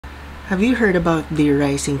Have you heard about the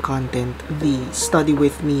rising content, the study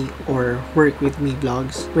with me or work with me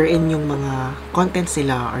vlogs, wherein yung mga contents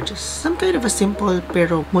nila are just some kind of a simple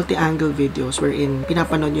pero multi-angle videos wherein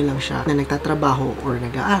pinapanood nyo lang siya na nagtatrabaho or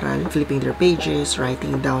nag-aaral, flipping their pages,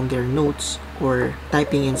 writing down their notes, or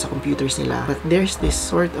typing in sa computers nila. But there's this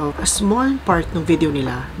sort of a small part ng video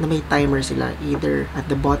nila na may timer sila either at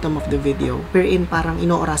the bottom of the video wherein parang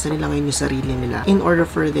inoorasan nila ngayon yung sarili nila in order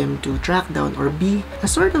for them to track down or be a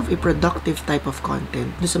sort of a productive type of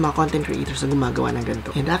content do sa mga content creators na gumagawa ng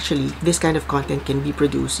ganito. And actually, this kind of content can be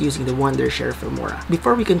produced using the Wondershare Filmora.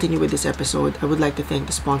 Before we continue with this episode, I would like to thank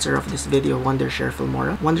the sponsor of this video, Wondershare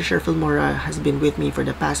Filmora. Wondershare Filmora has been with me for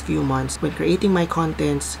the past few months when creating my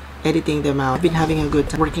contents, editing them out. I've been having a good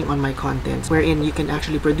time working on my contents wherein you can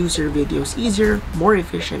actually produce your videos easier, more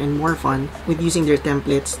efficient, and more fun with using their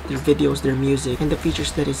templates, their videos, their music, and the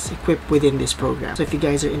features that is equipped within this program. So if you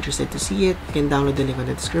guys are interested to see it, you can download the link on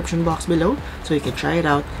the description box below so you can try it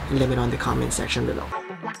out and let me know in the comment section below.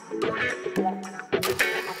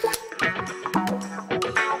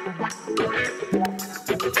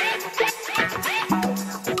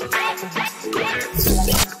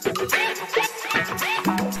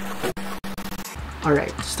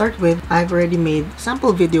 Alright, to start with, I've already made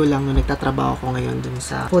sample video lang nung nagtatrabaho ko ngayon dun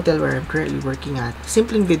sa hotel where I'm currently working at.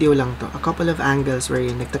 Simpleng video lang to. A couple of angles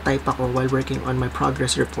wherein nagtatype ako while working on my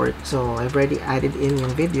progress report. So, I've already added in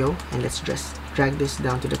yung video and let's just drag this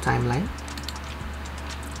down to the timeline.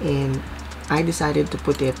 And I decided to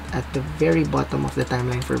put it at the very bottom of the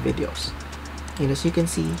timeline for videos. And as you can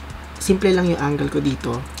see, simple lang yung angle ko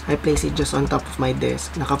dito. I place it just on top of my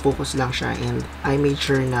desk. Nakafocus lang siya and I made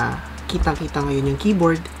sure na kitang-kita ngayon yung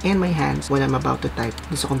keyboard and my hands when I'm about to type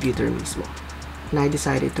sa computer mismo. And I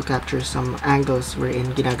decided to capture some angles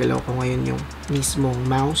wherein ginagalaw ko ngayon yung mismong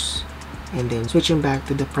mouse and then switching back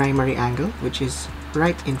to the primary angle which is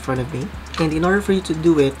right in front of me. And in order for you to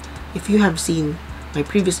do it, if you have seen my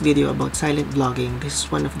previous video about silent vlogging, this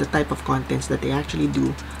is one of the type of contents that I actually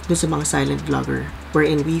do sa mga silent vlogger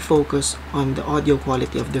wherein we focus on the audio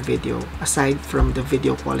quality of the video aside from the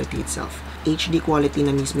video quality itself. HD quality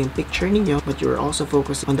na mismo yung picture ninyo, but you're also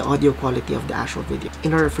focusing on the audio quality of the actual video.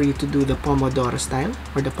 In order for you to do the Pomodoro style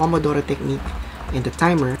or the Pomodoro technique and the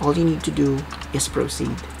timer, all you need to do is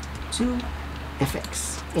proceed to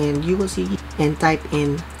FX and you will see and type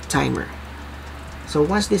in timer. So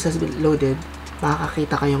once this has been loaded,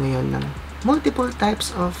 makakakita kayo ngayon ng multiple types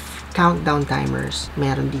of countdown timers.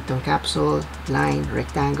 Meron ditong capsule, line,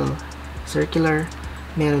 rectangle, circular.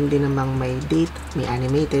 Meron din namang may date, may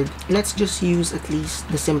animated. Let's just use at least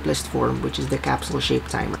the simplest form, which is the capsule shape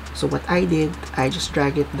timer. So what I did, I just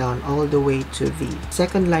drag it down all the way to the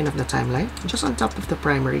second line of the timeline, just on top of the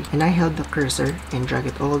primary, and I held the cursor and drag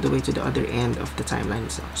it all the way to the other end of the timeline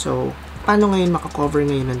itself. So, paano ngayon makakover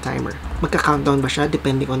ngayon ng timer? Magka-countdown ba siya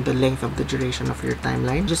depending on the length of the duration of your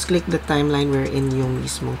timeline? Just click the timeline wherein yung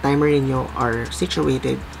mismong timer ninyo are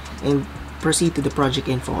situated and proceed to the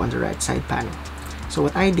project info on the right side panel. So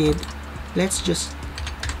what I did, let's just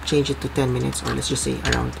change it to 10 minutes or let's just say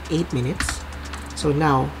around 8 minutes. So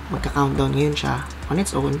now, magka-countdown ngayon siya on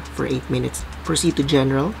its own for 8 minutes. Proceed to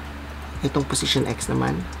general. Itong position X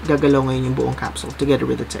naman, gagalaw ngayon yung buong capsule together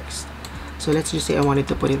with the text. So let's just say I wanted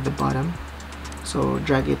to put it at the bottom. So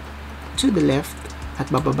drag it to the left at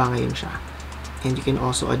bababa ngayon siya. And you can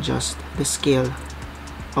also adjust the scale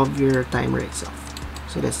of your timer itself.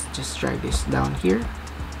 So let's just drag this down here.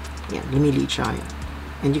 Yan, lumiliit siya ngayon.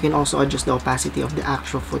 And you can also adjust the opacity of the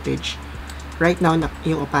actual footage. Right now,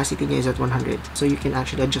 yung opacity niya is at 100. So you can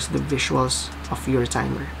actually adjust the visuals of your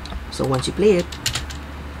timer. So once you play it,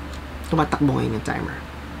 tumatakbo ngayon yung timer.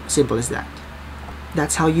 Simple as that.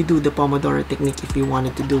 That's how you do the Pomodoro technique if you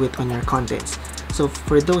wanted to do it on your contents. So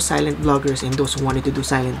for those silent vloggers and those who wanted to do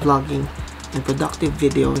silent vlogging and productive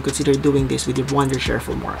video, and consider doing this with your Wondershare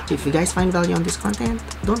Filmora. If you guys find value on this content,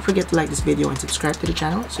 don't forget to like this video and subscribe to the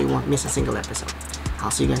channel so you won't miss a single episode. I'll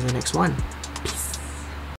see you guys in the next one.